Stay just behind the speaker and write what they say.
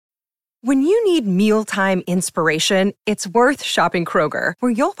When you need mealtime inspiration, it's worth shopping Kroger,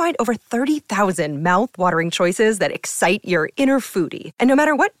 where you'll find over 30,000 mouth-watering choices that excite your inner foodie. And no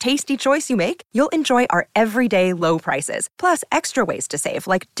matter what tasty choice you make, you'll enjoy our everyday low prices, plus extra ways to save,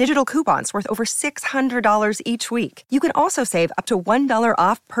 like digital coupons worth over $600 each week. You can also save up to $1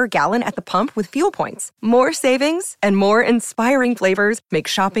 off per gallon at the pump with fuel points. More savings and more inspiring flavors make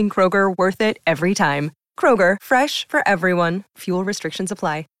shopping Kroger worth it every time. Kroger, fresh for everyone. Fuel restrictions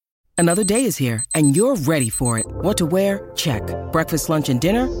apply. Another day is here, and you're ready for it. What to wear? Check. Breakfast, lunch, and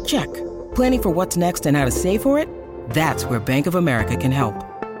dinner? Check. Planning for what's next and how to save for it? That's where Bank of America can help.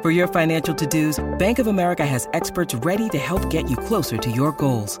 For your financial to-dos, Bank of America has experts ready to help get you closer to your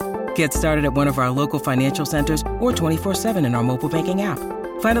goals. Get started at one of our local financial centers or 24/7 in our mobile banking app.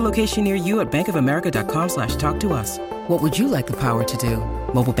 Find a location near you at bankofamerica.com/talktous. What would you like the power to do?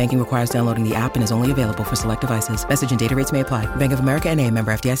 Mobile banking requires downloading the app and is only available for select devices. Message and data rates may apply. Bank of America N.A.,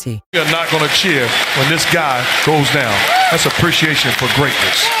 member FDIC. You're not going to cheer when this guy goes down. That's appreciation for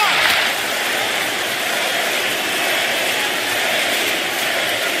greatness.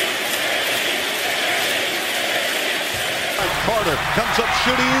 Carter comes up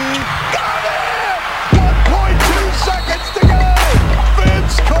shooting. Got it! 1.2 seconds to go.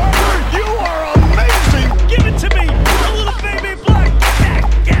 Vince Carter, you are amazing. Give it to me, a little baby black. Get that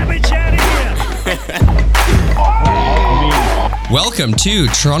garbage out of here. Welcome to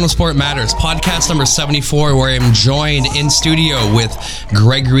Toronto Sport Matters, podcast number 74, where I'm joined in studio with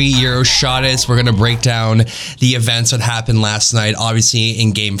Gregory Euroshotis. We're going to break down the events that happened last night, obviously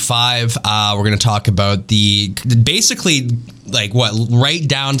in Game 5. We're going to talk about right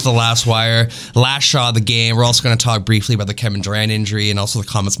down to the last wire, last shot of the game. We're also going to talk briefly about the Kevin Durant injury and also the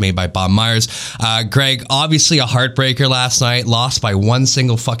comments made by Bob Myers. Greg, obviously a heartbreaker last night, lost by one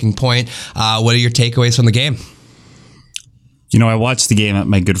single fucking point. What are your takeaways from the game? You know, I watched the game at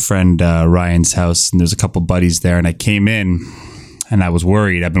my good friend Ryan's house, and there's a couple buddies there, and I came in and I was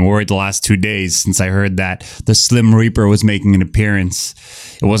worried. I've been worried the last 2 days since I heard that the Slim Reaper was making an appearance.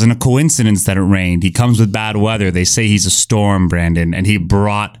 It wasn't a coincidence that it rained. He comes with bad weather. They say he's a storm, Brandon, and he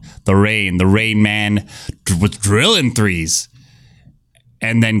brought the rain. The Rain Man was drilling threes.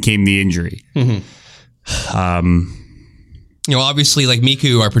 And then came the injury. Mm-hmm. You know, obviously, like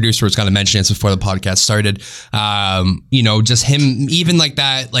Miku, our producer, was kind of mentioning this before the podcast started. Just him, even like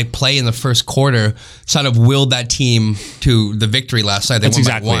that, like play in the first quarter, sort of willed that team to the victory last night. They won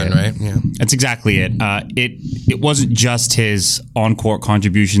by one, right? Yeah, that's exactly it. It wasn't just his on-court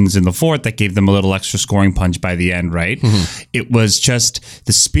contributions in the fourth that gave them a little extra scoring punch by the end, right? Mm-hmm. It was just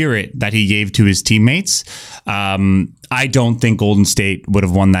the spirit that he gave to his teammates. I don't think Golden State would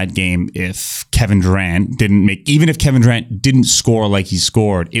have won that game if Kevin Durant even if Kevin Durant didn't score like he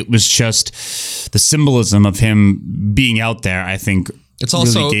scored. It was just the symbolism of him being out there, I think, it's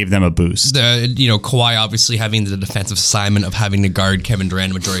also really gave them a boost. Kawhi obviously having the defensive assignment of having to guard Kevin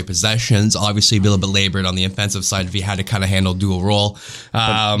Durant majority of possessions, obviously be a little bit labored on the offensive side if he had to kind of handle dual role.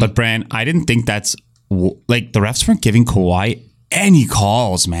 But Brand, I didn't think that's like the refs weren't giving Kawhi any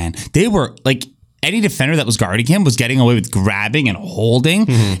calls, man. They were like, any defender that was guarding him was getting away with grabbing and holding.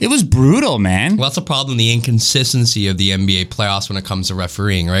 Mm-hmm. It was brutal, man. Well, that's a problem, the inconsistency of the NBA playoffs when it comes to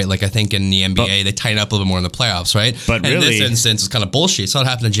refereeing, right? Like, I think in the NBA, they tighten up a little bit more in the playoffs, right? But and really, in this instance, it's kind of bullshit. It's not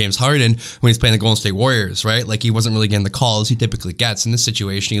happened to James Harden when he's playing the Golden State Warriors, right? Like, he wasn't really getting the calls he typically gets. In this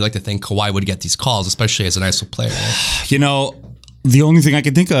situation, you like to think Kawhi would get these calls, especially as an ISO player, right? You know, the only thing I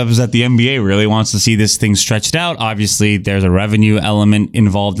can think of is that the NBA really wants to see this thing stretched out. Obviously, there's a revenue element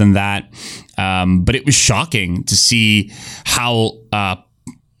involved in that. But it was shocking to see how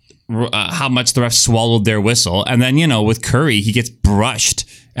much the refs swallowed their whistle. And then, with Curry, he gets brushed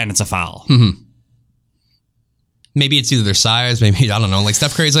and it's a foul. Mm-hmm. Maybe it's either their size, maybe, I don't know. Like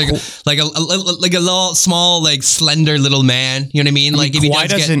Steph Curry's like a little small, like slender little man. You know what I mean? Like, if Kawhi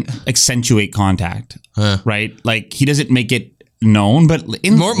doesn't accentuate contact, right? Like, he doesn't make it known, but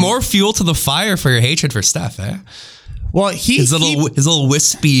more fuel to the fire for your hatred for Steph, eh? Well, his little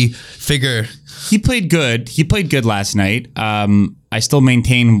wispy figure. He played good. He played good last night. I still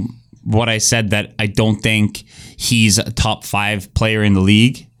maintain what I said, that I don't think he's a top 5 player in the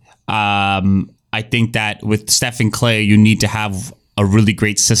league. I think that with Steph and Clay, you need to have a really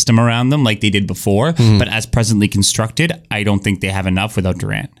great system around them like they did before. Mm-hmm. But as presently constructed, I don't think they have enough without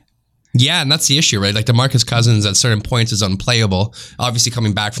Durant. Yeah, and that's the issue, right? Like DeMarcus Cousins at certain points is unplayable. Obviously,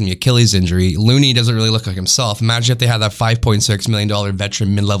 coming back from the Achilles injury, Looney doesn't really look like himself. Imagine if they had that $5.6 million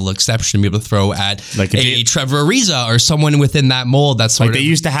veteran mid-level exception to be able to throw at like a Trevor Ariza or someone within that mold. That's sort like of, they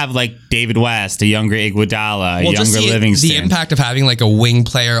used to have like David West, a younger Iguodala, a just younger Livingston. The impact of having like a wing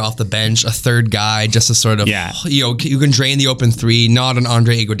player off the bench, a third guy, just to sort of, you can drain the open three, not an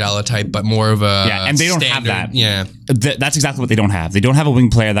Andre Iguodala type, but more of a and they don't have that. Yeah, that's exactly what they don't have. They don't have a wing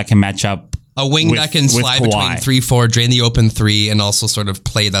player that can match up. A wing that can slide between 3-4, drain the open three, and also sort of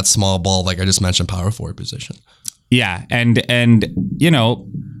play that small ball, like I just mentioned, power forward position. Yeah, and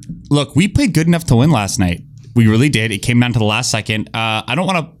look, we played good enough to win last night. We really did. It came down to the last second. I don't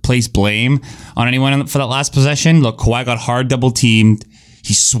want to place blame on anyone for that last possession. Look, Kawhi got hard double teamed.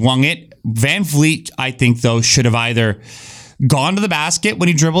 He swung it. Van Vliet, I think, though, should have either gone to the basket when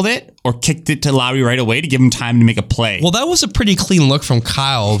he dribbled it or kicked it to Lowry right away to give him time to make a play. Well, that was a pretty clean look from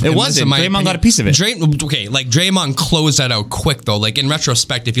Kyle. It wasn't. Draymond got a piece of it. Draymond closed that out quick, though. Like, in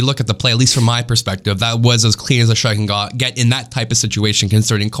retrospect, if you look at the play, at least from my perspective, that was as clean as a shot can get in that type of situation,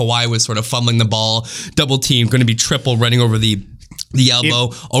 considering Kawhi was sort of fumbling the ball, double team, going to be triple, running over the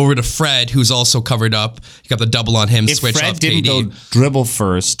elbow over to Fred, who's also covered up. You got the double on him, switch Fred off didn't KD. go dribble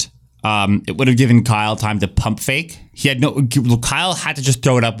first, it would have given Kyle time to pump fake. Kyle had to just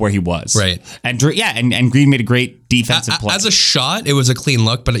throw it up where he was. Right. And Green made a great defensive play. As a shot, it was a clean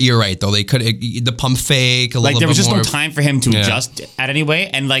look, but you're right, though. They could, the pump fake, like there was just no time for him to adjust at any way.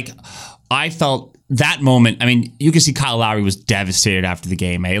 And like, I felt that moment, I mean, you can see Kyle Lowry was devastated after the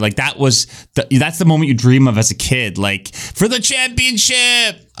game, eh? Like that's the moment you dream of as a kid, like for the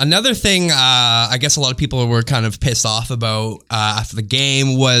championship. Another thing, I guess a lot of people were kind of pissed off about after the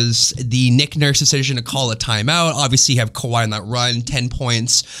game was the Nick Nurse decision to call a timeout. Obviously, you have Kawhi on that run, 10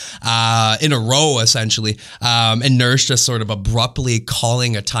 points in a row, essentially. And Nurse just sort of abruptly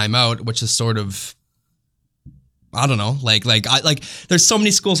calling a timeout, which is sort of, I don't know, like there's so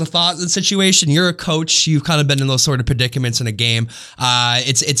many schools of thought in the situation. You're a coach. You've kind of been in those sort of predicaments in a game.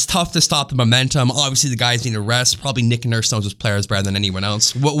 It's tough to stop the momentum. Obviously, the guys need a rest. Probably Nick Nurse knows his players better than anyone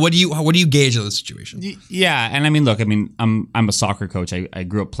else. What do you gauge of the situation? Yeah, and I mean, look, I'm a soccer coach. I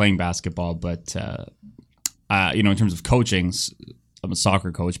grew up playing basketball, but in terms of coaching, I'm a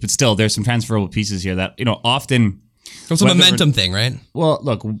soccer coach. But still, there's some transferable pieces here that often. It's a momentum thing, right? Well,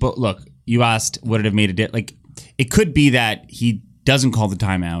 look. You asked would it have made a difference? Like, it could be that he doesn't call the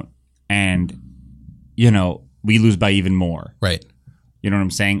timeout and, we lose by even more. Right. You know what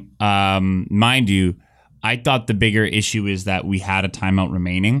I'm saying? Mind you, I thought the bigger issue is that we had a timeout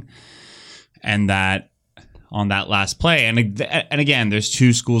remaining and that on that last play, and again, there's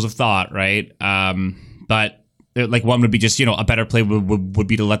two schools of thought, right? But like one would be just, a better play would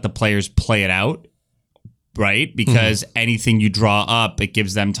be to let the players play it out. Right? Because anything you draw up, it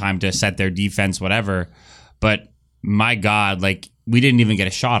gives them time to set their defense, whatever. But my God, like we didn't even get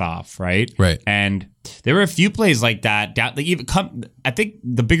a shot off, right? Right. And there were a few plays like that. I think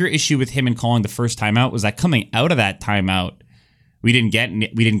the bigger issue with him in calling the first timeout was that coming out of that timeout, we didn't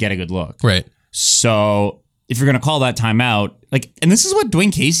get a good look. Right. So if you're going to call that timeout, and this is what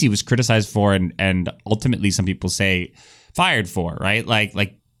Dwayne Casey was criticized for, and ultimately some people say fired for, right?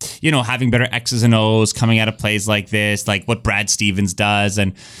 Like. Having better X's and O's coming out of plays like this, like what Brad Stevens does.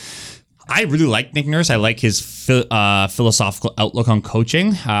 And I really like Nick Nurse. I like his philosophical outlook on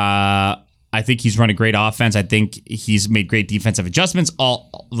coaching. I think he's run a great offense. I think he's made great defensive adjustments,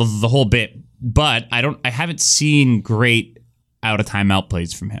 the whole bit. But I haven't seen great out of timeout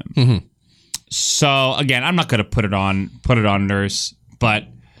plays from him. Mm-hmm. So again, I'm not going to put it on Nurse, but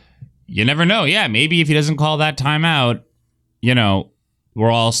you never know. Yeah, maybe if he doesn't call that timeout, we're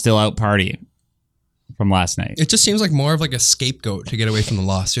all still out partying from last night. It just seems like more of like a scapegoat to get away from the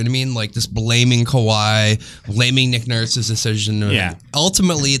loss. You know what I mean? Like just blaming Kawhi, blaming Nick Nurse's decision. Yeah.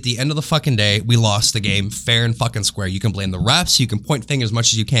 Ultimately, at the end of the fucking day, we lost the game fair and fucking square. You can blame the refs. You can point fingers as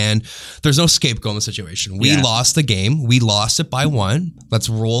much as you can. There's no scapegoat in the situation. We lost the game. We lost it by 1. Let's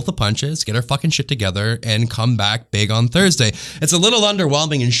roll with the punches, get our fucking shit together, and come back big on Thursday. It's a little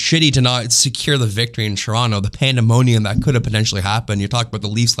underwhelming and shitty to not secure the victory in Toronto. The pandemonium that could have potentially happened. You talk about the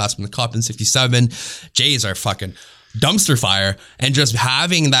Leafs last from the Cup in 67. Jays are fucking dumpster fire, and just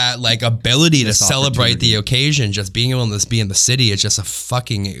having that ability to celebrate the occasion, just being able to be in the city, it's just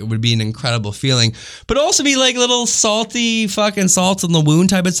it would be an incredible feeling, but also be like little salty fucking salt in the wound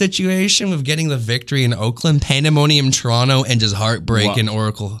type of situation with getting the victory in Oakland, pandemonium Toronto, and just heartbreak in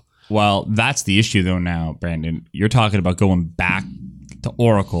Oracle. Well, that's the issue though now, Brandon. You're talking about going back to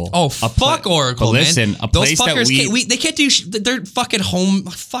Oracle. Oh, fuck Oracle, but listen, man. a Those place that fuckers they can't do. They're fucking home.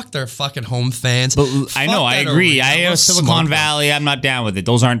 Fuck their fucking home fans. But I know, I agree. Arena. I have Silicon Valley. I'm not down with it.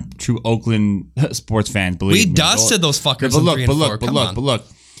 Those aren't true Oakland sports fans. Believe me. We dusted those fuckers. But look.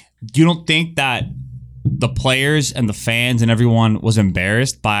 You don't think that the players and the fans and everyone was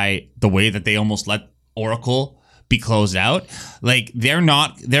embarrassed by the way that they almost let Oracle be closed out? Like they're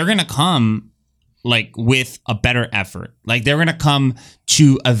gonna come like with a better effort. Like they're gonna come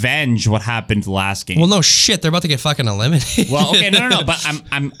to avenge what happened the last game. Well, no shit, they're about to get fucking eliminated. Well, okay, no. But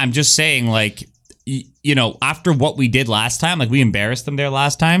I'm just saying, like, you know, after what we did last time, like we embarrassed them there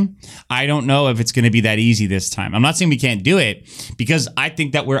last time. I don't know if it's going to be that easy this time. I'm not saying we can't do it, because I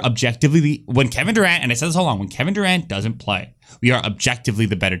think that we're objectively when Kevin Durant, and I said this all along, when Kevin Durant doesn't play, we are objectively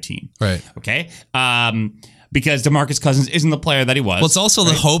the better team. Right. Okay. Because DeMarcus Cousins isn't the player that he was. Well, it's also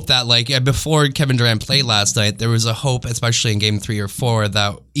the hope that, like, before Kevin Durant played last night, there was a hope, especially in game 3 or 4,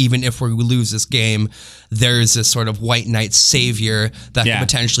 that even if we lose this game, there's this sort of white knight savior that could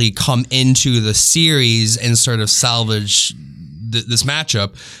potentially come into the series and sort of salvage this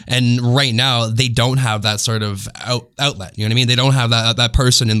matchup. And right now, they don't have that sort of outlet. You know what I mean? They don't have that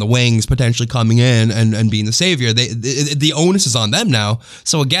person in the wings potentially coming in and being the savior. The onus is on them now.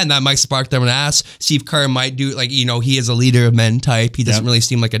 So again, that might spark them an ass. Steve Kerr might do, like, you know, he is a leader of men type. He doesn't really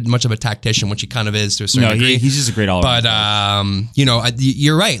seem like much of a tactician, which he kind of is to a certain degree. He's just a great all-around. But you know,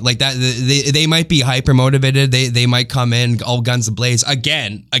 you're right. Like that, they might be hyper motivated. They might come in all guns ablaze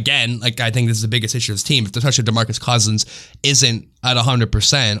again. Like I think this is the biggest issue of this team. Especially DeMarcus Cousins isn't at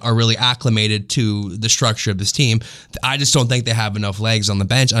 100% are really acclimated to the structure of this team. I just don't think they have enough legs on the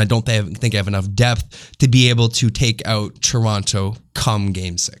bench, and I don't think they have enough depth to be able to take out Toronto come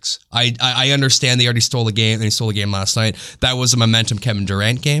game 6. I understand they already stole the game. They stole the game last night. That was a momentum Kevin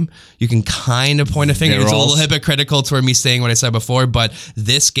Durant game. You can kind of point a finger. It's a little hypocritical toward me saying what I said before, but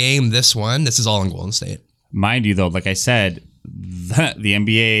this game, this is all in Golden State. Mind you, though, like I said, the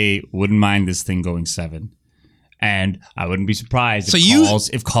NBA wouldn't mind this thing going 7. And I wouldn't be surprised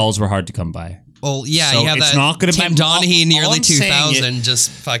if calls were hard to come by. Well, yeah, so you have it's that not gonna Tim be, Donaghy in the early 2000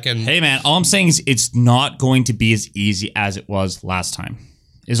 just fucking... Hey, man, all I'm saying is it's not going to be as easy as it was last time,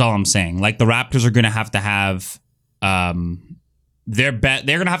 is all I'm saying. Like, the Raptors are going to have they're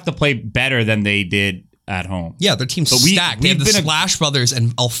going to have to play better than they did at home. Yeah, their team's stacked. They have the Splash Brothers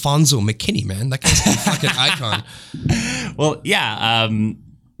and Alfonso McKinney, man. That guy's a fucking icon. Well, yeah,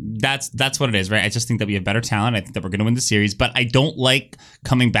 that's what it is, right? I just think that we have better talent. I think that we're going to win the series, but I don't like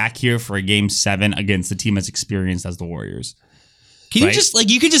coming back here for a game 7 against a team as experienced as the Warriors. Can you just, like,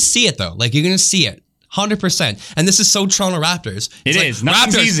 you can just see it though. Like, you're going to see it. 100%. And this is so Toronto Raptors. It is.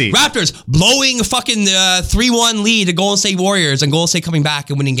 Nothing's easy. Raptors blowing a fucking 3-1 lead to Golden State Warriors, and Golden State coming back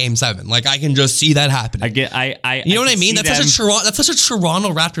and winning game 7. Like, I can just see that happening. You know what I mean? That's such a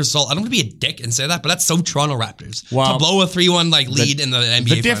Toronto Raptors result. I don't want to be a dick and say that, but that's so Toronto Raptors. Well, to blow a 3-1 lead in the NBA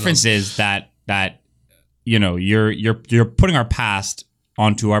The difference is that you know, you're putting our past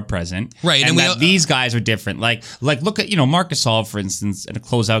onto our present, right? And that these guys are different. Like look at, you know, Marc Gasol, for instance, in a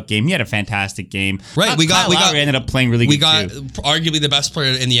closeout game, he had a fantastic game. Right, we ended up playing really good. We got arguably the best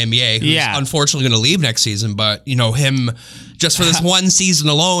player in the NBA, who's unfortunately going to leave next season. But you know, him just for this one season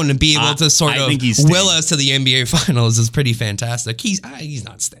alone and be able to sort of will us to the NBA Finals is pretty fantastic. He's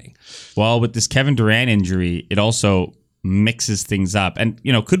not staying. Well, with this Kevin Durant injury, it also mixes things up, and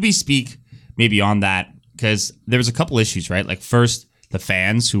you know, could we speak maybe on that, because there was a couple issues, right? Like first, the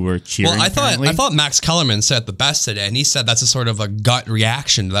fans who were cheering. Well, I thought Max Kellerman said it the best today, and he said that's a sort of a gut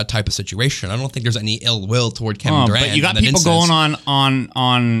reaction to that type of situation. I don't think there's any ill will toward Kevin Durant. But you got people going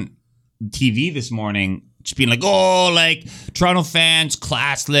on TV this morning just being like, oh, like Toronto fans,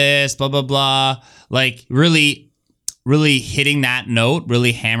 classless, blah, blah, blah. Like really hitting that note,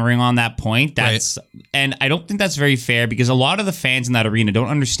 really hammering on that point. And I don't think that's very fair, because a lot of the fans in that arena don't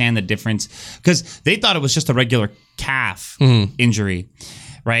understand the difference, because they thought it was just a regular calf injury,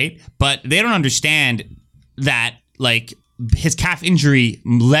 right? But they don't understand that, like, his calf injury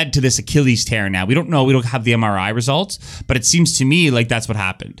led to this Achilles tear now. We don't know. We don't have the MRI results, but it seems to me like that's what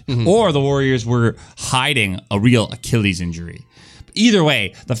happened. Or the Warriors were hiding a real Achilles injury. Either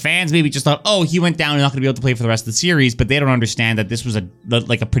way, the fans maybe just thought, oh, he went down and not going to be able to play for the rest of the series, but they don't understand that this was a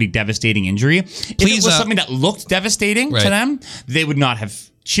pretty devastating injury. If it was something that looked devastating to them, they would not have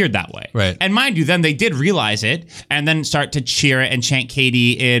cheered that way. Right. And mind you, then they did realize it and then start to cheer and chant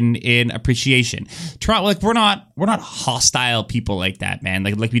KD in appreciation. Toronto, like, we're not hostile people like that, man.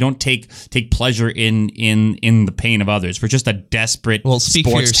 Like we don't take pleasure in the pain of others. We're just a desperate speak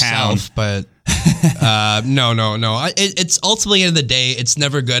sports for yourself, town. But No. It's ultimately, at the end of the day, it's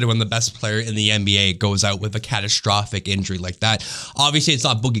never good when the best player in the NBA goes out with a catastrophic injury like that. Obviously, it's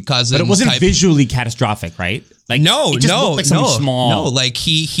not Boogie Cousins. But it wasn't visually catastrophic, right? Like, it just looked like something small. No, like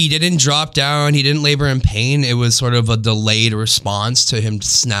he didn't drop down. He didn't labor in pain. It was sort of a delayed response to him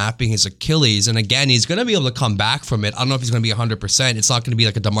snapping his Achilles. And again, he's going to be able to come back from it. I don't know if he's going to be 100%. It's not going to be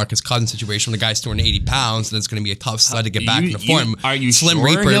like a DeMarcus Cousins situation when the guy's 280 pounds, and it's going to be a tough sled to get back into form. Are you Slim sure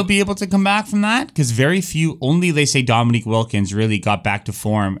Reaper, he'll be able to come back from that? Because very few, only they say Dominique Wilkins really got back to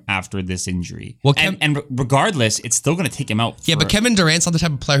form after this injury. Well, and regardless, it's still going to take him out. Yeah, but Kevin Durant's not the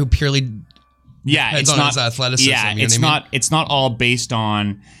type of player who purely... Yeah, it's not his athleticism. Yeah, you know it's not all based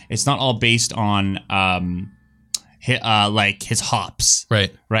on. It's not all based on like his hops.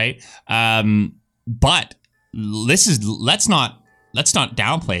 Right. But let's not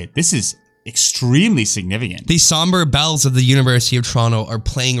downplay it. This is extremely significant. The somber bells of the University of Toronto are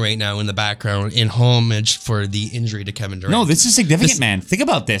playing right now in the background in homage for the injury to Kevin Durant. No, this is significant, man. Think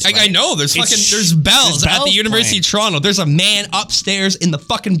about this. I know. There's bells at the University of Toronto. There's a man upstairs in the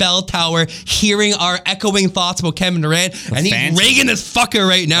fucking bell tower hearing our echoing thoughts about Kevin Durant, and he's rigging this fucker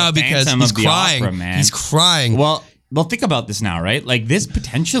right now because he's crying. Opera, he's crying. Well, think about this now, right? Like, this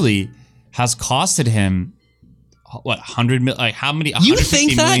potentially has costed him what, 100 million? Like, how many? You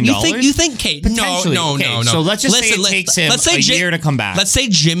think that? You think? Kate? No. So let's just say it takes him a year to come back. Let's say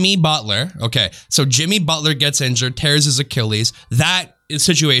Jimmy Butler. Okay, so Jimmy Butler gets injured, tears his Achilles. That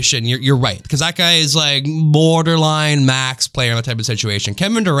situation, you're right, because that guy is like borderline max player in that type of situation.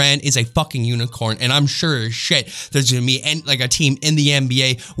 Kevin Durant is a fucking unicorn, and I'm sure as shit there's gonna be like a team in the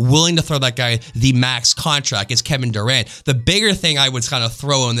NBA willing to throw that guy the max contract. It's Kevin Durant. The bigger thing I would kind of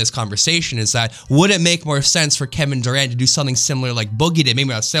throw in this conversation is that would it make more sense for Kevin Durant to do something similar like Boogie did, maybe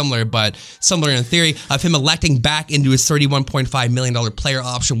not similar, but similar in theory, of him electing back into his $31.5 million player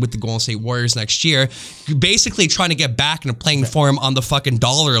option with the Golden State Warriors next year, basically trying to get back into playing form on the fucking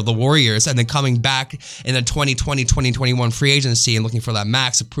dollar of the Warriors, and then coming back in the 2020-2021 free agency and looking for that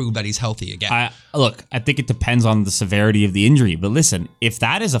max to prove that he's healthy again. I think it depends on the severity of the injury, but listen, if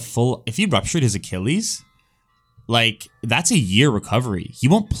he ruptured his Achilles, like, that's a year recovery.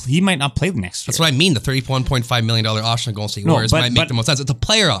 He might not play the next year. That's what I mean. The $31.5 million option of Golden State Warriors might make the most sense. It's a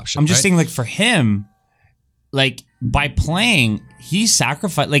player option. I'm just saying, like, for him, like, by playing, he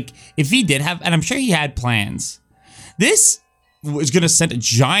sacrificed, like, if he did have, and I'm sure he had plans, this is going to send a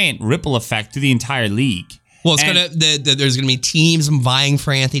giant ripple effect through the entire league. Well, there's going to be teams vying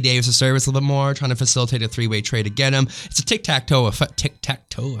for Anthony Davis' service a little bit more, trying to facilitate a three-way trade to get him. It's a tic-tac-toe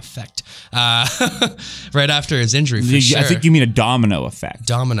effect. Right after his injury, for sure. I think you mean a domino effect.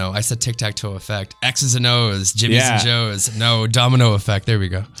 Domino. I said tic-tac-toe effect. X's and O's, Jimmy's and Joe's. No, domino effect. There we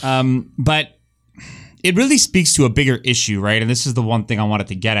go. But it really speaks to a bigger issue, right? And this is the one thing I wanted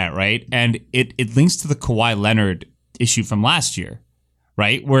to get at, right? And it links to the Kawhi Leonard issue from last year,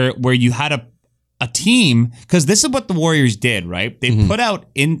 right? Where you had a team, because this is what the Warriors did, right? They put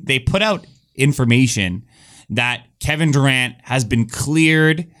out information that Kevin Durant has been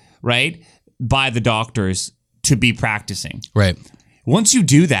cleared, right, by the doctors to be practicing. Right. Once you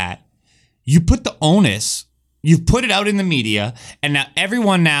do that, you put the onus, you've put it out in the media, and now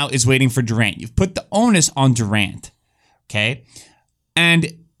everyone now is waiting for Durant. You've put the onus on Durant, okay? And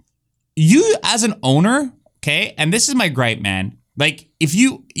you, as an owner, okay, and this is my gripe, man. Like, if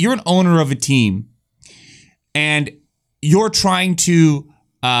you're an owner of a team and you're trying to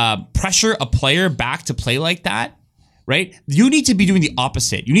pressure a player back to play like that, right? You need to be doing the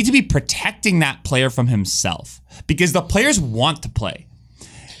opposite. You need to be protecting that player from himself, because the players want to play.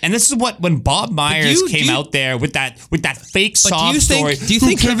 And this is when Bob Myers came out there with that fake soft story. Do you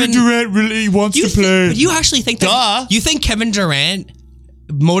think Kevin Durant really wants to play? Do you actually think that? You think Kevin Durant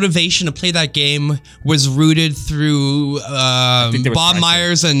motivation to play that game was rooted through Bob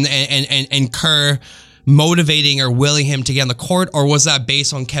Myers and Kerr motivating or willing him to get on the court, or was that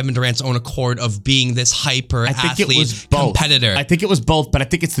based on Kevin Durant's own accord of being this hyper athlete competitor? I think it was both, but I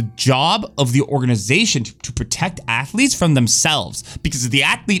think it's the job of the organization to protect athletes from themselves, because the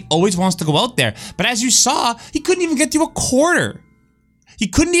athlete always wants to go out there. But as you saw, he couldn't even get through a quarter.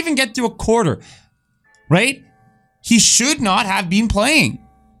 Right? He should not have been playing.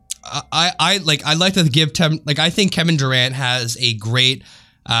 I'd like to give I think Kevin Durant has a great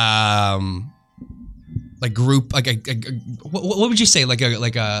group, what would you say,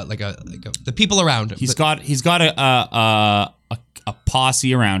 the people around him. He's got a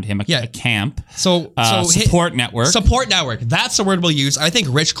posse around him, a camp. So support network. Support network. That's the word we'll use. I think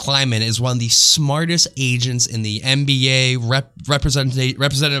Rich Kleiman is one of the smartest agents in the NBA.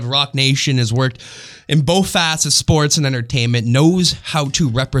 Representative Rock Nation has worked in both facets of sports and entertainment, knows how to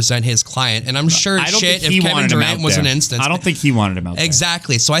represent his client. And I'm sure if Kevin Durant was an instance. I don't think he wanted him out there.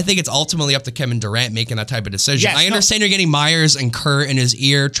 Exactly. So I think it's ultimately up to Kevin Durant making that type of decision. Yes, I understand you're getting Myers and Kerr in his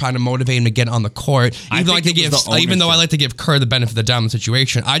ear, trying to motivate him to get on the court. Even though I like to give Kerr the benefit of the doubt in the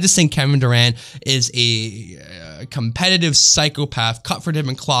situation, I just think Kevin Durant is a competitive psychopath, cut for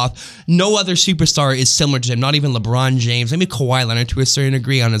different cloth. No other superstar is similar to him, not even LeBron James, maybe Kawhi Leonard to a certain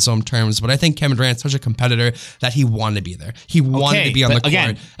degree on his own terms, but I think Kevin Durant's such a competitor that he wanted to be there. He wanted to be on the court.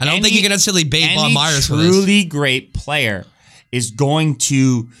 And I don't think you can necessarily bait Bob Myers for this. Any truly great player is going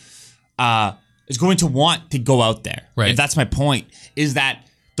to want to go out there. Right. And that's my point, is that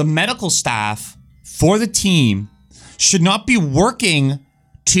the medical staff for the team should not be working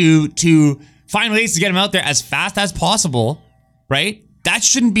to find ways to get him out there as fast as possible, right? That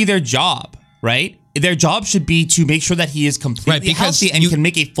shouldn't be their job, right? Their job should be to make sure that he is completely healthy and can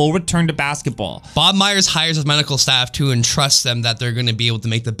make a full return to basketball. Bob Myers hires his medical staff to entrust them that they're going to be able to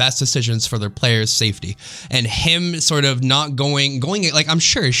make the best decisions for their players' safety. And him sort of not going, like, I'm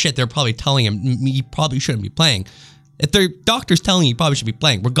sure as shit, they're probably telling him he probably shouldn't be playing. If their doctor's telling you probably should be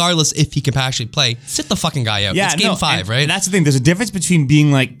playing, regardless if he can actually play, sit the fucking guy out. It's game 5, right? And that's the thing. There's a difference between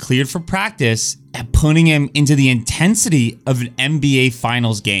being like cleared for practice and putting him into the intensity of an NBA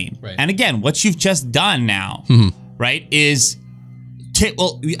Finals game. Right. And again, what you've just done now, right, is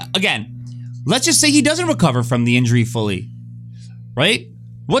again, let's just say he doesn't recover from the injury fully, right?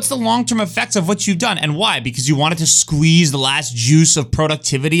 What's the long-term effects of what you've done, and why? Because you wanted to squeeze the last juice of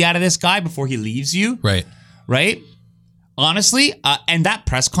productivity out of this guy before he leaves you, right? Honestly, and that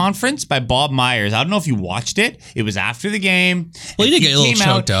press conference by Bob Myers, I don't know if you watched it. It was after the game. Well, he did get a little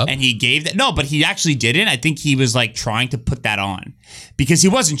choked up. And he gave that. No, but he actually didn't. I think he was like trying to put that on because he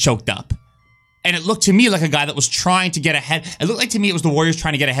wasn't choked up. And it looked to me like a guy that was trying to get ahead. It looked like to me it was the Warriors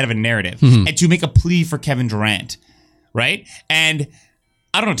trying to get ahead of a narrative and to make a plea for Kevin Durant, right? And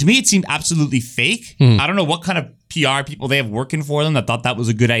I don't know. To me, it seemed absolutely fake. I don't know what kind of PR people they have working for them that thought that was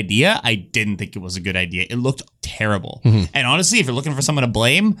a good idea. I didn't think it was a good idea. It looked terrible. And honestly, if you're looking for someone to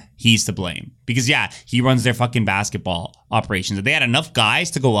blame, he's to blame. Because he runs their fucking basketball operations. If they had enough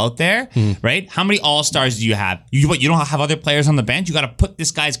guys to go out there, right? How many all-stars do you have? You don't have other players on the bench? You got to put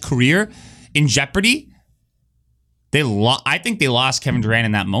this guy's career in jeopardy? I think they lost Kevin Durant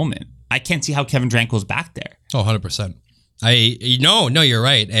in that moment. I can't see how Kevin Durant goes back there. Oh, 100%. No, you're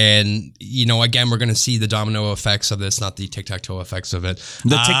right. And, again, we're going to see the domino effects of this, not the tic-tac-toe effects of it.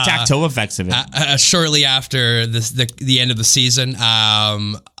 The tic-tac-toe effects of it. Shortly after the end of the season.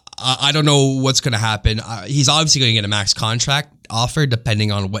 I don't know what's going to happen. He's obviously going to get a max contract offer,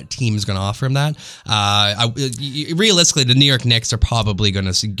 depending on what team is going to offer him that. Realistically, the New York Knicks are probably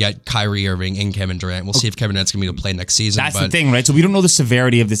going to get Kyrie Irving and Kevin Durant. We'll see if Kevin Durant's going to be able to play next season. That's the thing, right? So we don't know the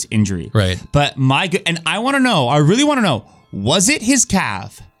severity of this injury. Right. But I want to know, I really want to know, was it his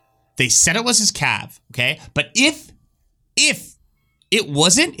calf? They said it was his calf, okay? But if it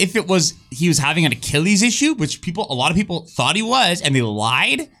wasn't, if it was he was having an Achilles issue, which a lot of people thought he was, and they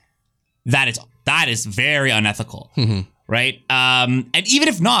lied, that is very unethical. Right? And even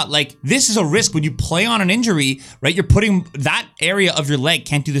if not, like, this is a risk when you play on an injury, right? You're putting that area of your leg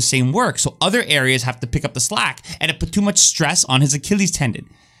can't do the same work. So other areas have to pick up the slack, and it put too much stress on his Achilles tendon.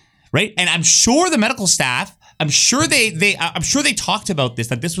 Right? And I'm sure the medical staff, I'm sure they talked about this,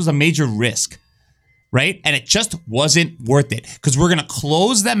 that this was a major risk. Right? And it just wasn't worth it because we're going to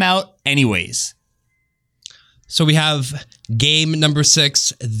close them out anyways. So we have game number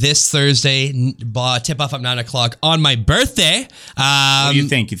 6 this Thursday. Tip-off at 9 o'clock on my birthday. What do you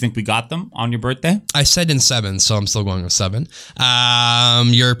think? You think we got them on your birthday? I said in 7, so I'm still going with 7.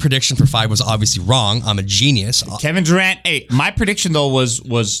 Your prediction for 5 was obviously wrong. I'm a genius. Kevin Durant. Hey, my prediction though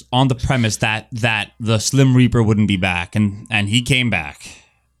was on the premise that the Slim Reaper wouldn't be back, and he came back.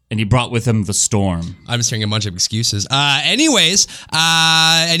 And he brought with him the storm. I'm just hearing a bunch of excuses. Anyways,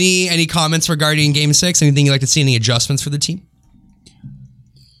 any comments regarding Game 6? Anything you'd like to see? Any adjustments for the team?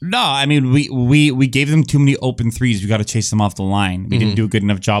 No, I mean, we gave them too many open threes. We got to chase them off the line. We didn't do a good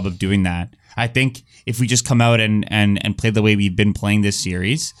enough job of doing that. I think if we just come out and play the way we've been playing this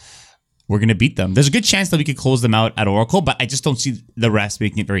series, we're going to beat them. There's a good chance that we could close them out at Oracle, but I just don't see the rest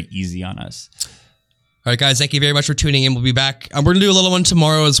making it very easy on us. All right, guys, thank you very much for tuning in. We'll be back. We're going to do a little one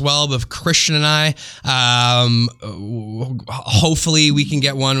tomorrow as well with Christian and I. Hopefully, we can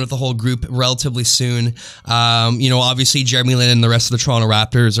get one with the whole group relatively soon. Obviously, Jeremy Lin and the rest of the Toronto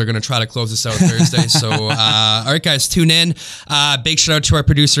Raptors are going to try to close this out Thursday. So, all right, guys, tune in. Big shout out to our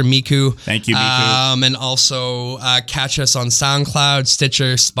producer, Miku. Thank you, Miku. And also catch us on SoundCloud,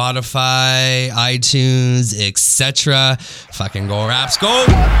 Stitcher, Spotify, iTunes, etc. Fucking go Raps, go!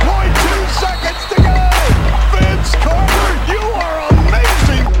 1.2 seconds to go. Vince Carter